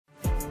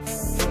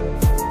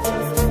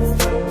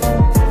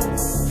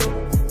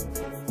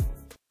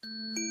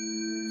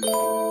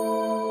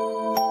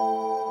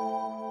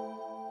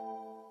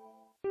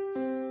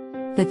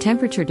The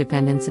temperature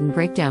dependence and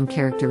breakdown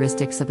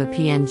characteristics of a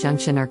PN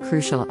junction are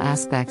crucial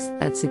aspects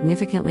that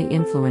significantly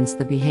influence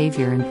the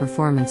behavior and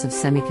performance of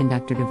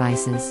semiconductor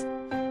devices.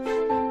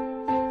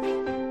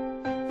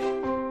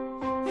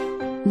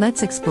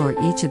 Let's explore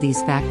each of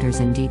these factors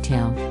in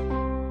detail.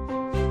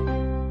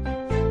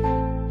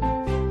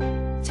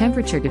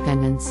 Temperature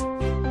dependence.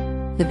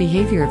 The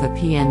behavior of a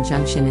PN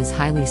junction is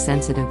highly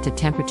sensitive to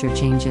temperature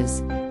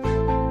changes.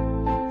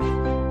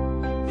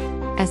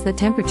 As the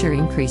temperature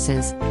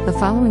increases, the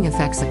following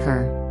effects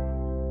occur.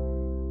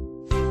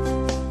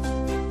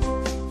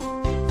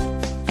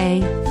 A.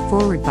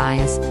 Forward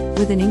bias.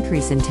 With an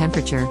increase in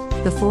temperature,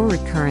 the forward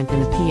current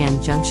in a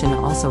PN junction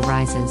also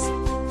rises.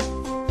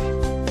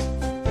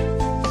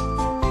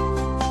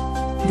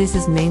 This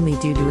is mainly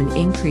due to an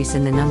increase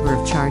in the number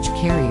of charge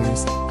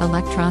carriers,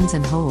 electrons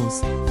and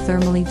holes,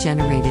 thermally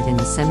generated in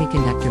the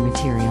semiconductor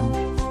material.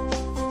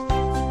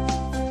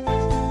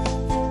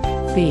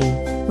 B.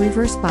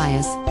 Reverse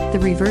bias. The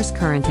reverse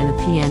current in a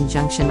PN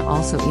junction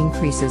also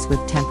increases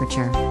with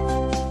temperature.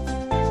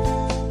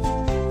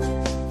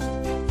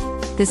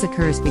 This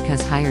occurs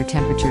because higher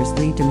temperatures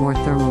lead to more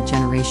thermal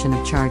generation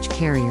of charge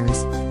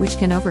carriers, which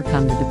can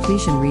overcome the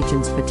depletion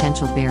region's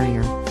potential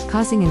barrier,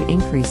 causing an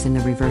increase in the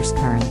reverse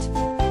current.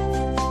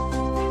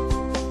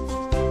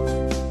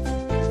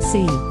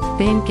 C.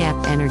 Band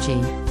gap energy.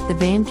 The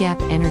band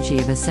gap energy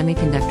of a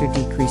semiconductor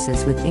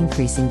decreases with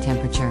increasing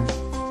temperature.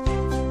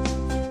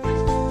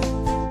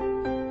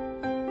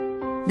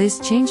 This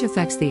change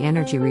affects the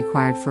energy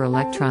required for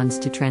electrons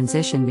to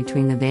transition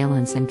between the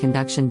valence and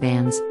conduction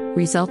bands,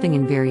 resulting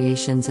in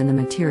variations in the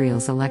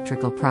material's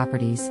electrical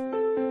properties.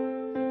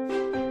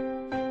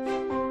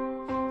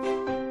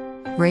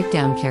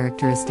 Breakdown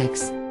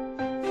characteristics.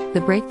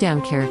 The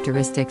breakdown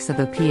characteristics of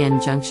a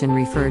PN junction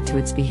refer to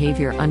its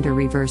behavior under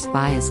reverse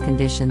bias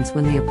conditions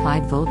when the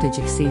applied voltage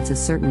exceeds a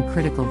certain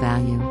critical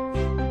value.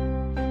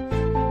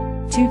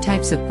 Two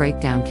types of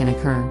breakdown can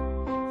occur.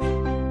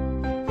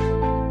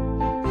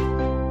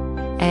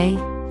 A.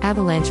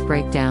 Avalanche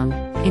breakdown.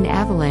 In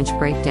avalanche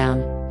breakdown,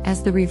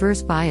 as the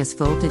reverse bias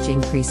voltage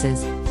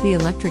increases, the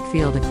electric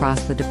field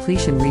across the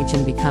depletion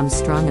region becomes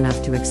strong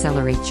enough to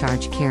accelerate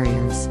charge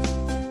carriers.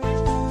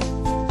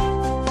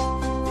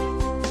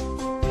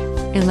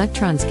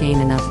 Electrons gain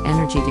enough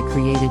energy to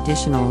create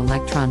additional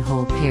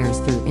electron-hole pairs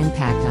through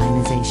impact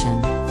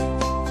ionization.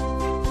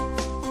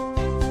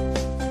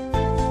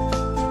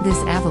 This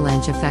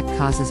avalanche effect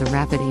causes a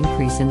rapid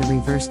increase in the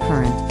reverse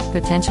current,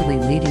 potentially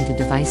leading to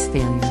device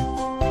failure.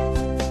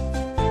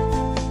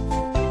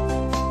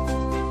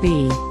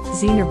 B.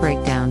 Zener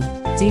breakdown.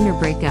 Zener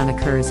breakdown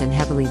occurs in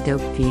heavily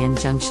doped PN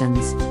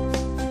junctions.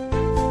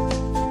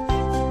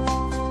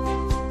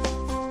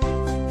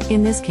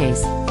 In this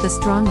case, the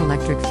strong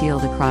electric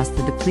field across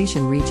the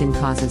depletion region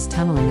causes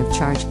tunneling of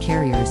charge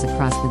carriers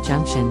across the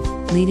junction,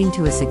 leading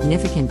to a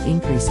significant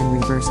increase in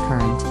reverse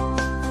current.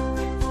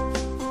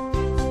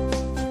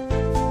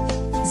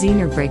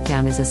 Zener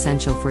breakdown is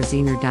essential for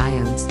Zener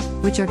diodes,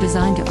 which are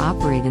designed to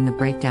operate in the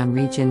breakdown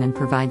region and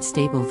provide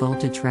stable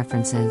voltage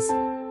references.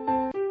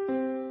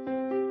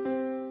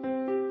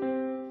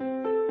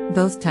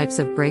 Both types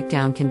of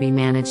breakdown can be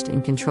managed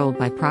and controlled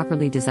by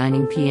properly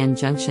designing PN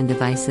junction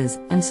devices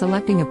and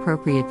selecting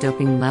appropriate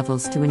doping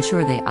levels to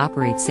ensure they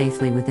operate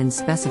safely within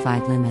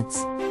specified limits.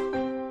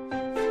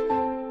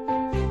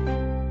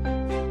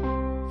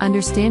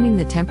 Understanding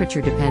the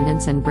temperature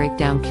dependence and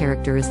breakdown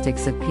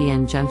characteristics of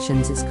PN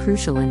junctions is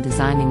crucial in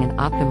designing and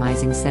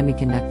optimizing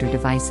semiconductor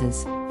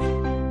devices.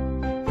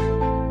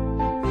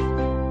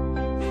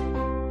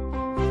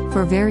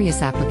 For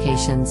various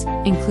applications,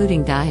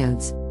 including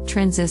diodes,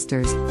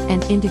 transistors,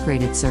 and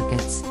integrated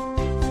circuits,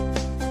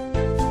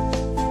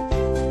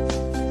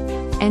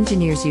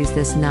 engineers use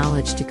this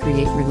knowledge to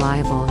create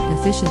reliable,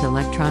 efficient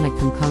electronic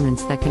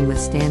components that can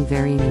withstand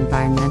varying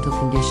environmental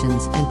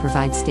conditions and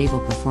provide stable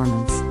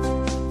performance.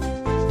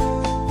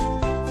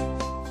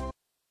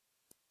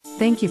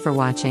 Thank you for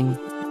watching.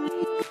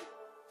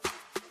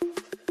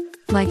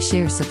 Like,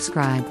 share,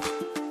 subscribe.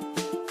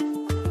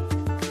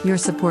 Your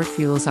support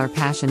fuels our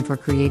passion for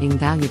creating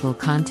valuable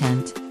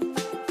content.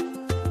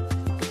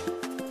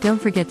 Don't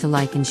forget to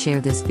like and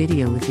share this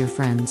video with your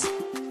friends.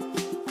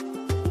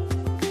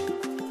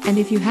 And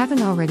if you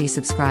haven't already,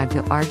 subscribe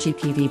to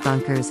RGPV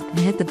Bunkers and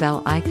hit the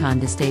bell icon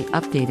to stay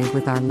updated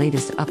with our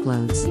latest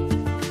uploads.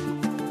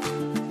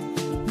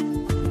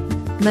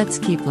 Let's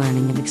keep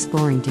learning and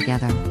exploring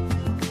together.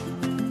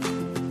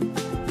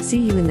 See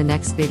you in the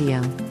next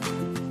video.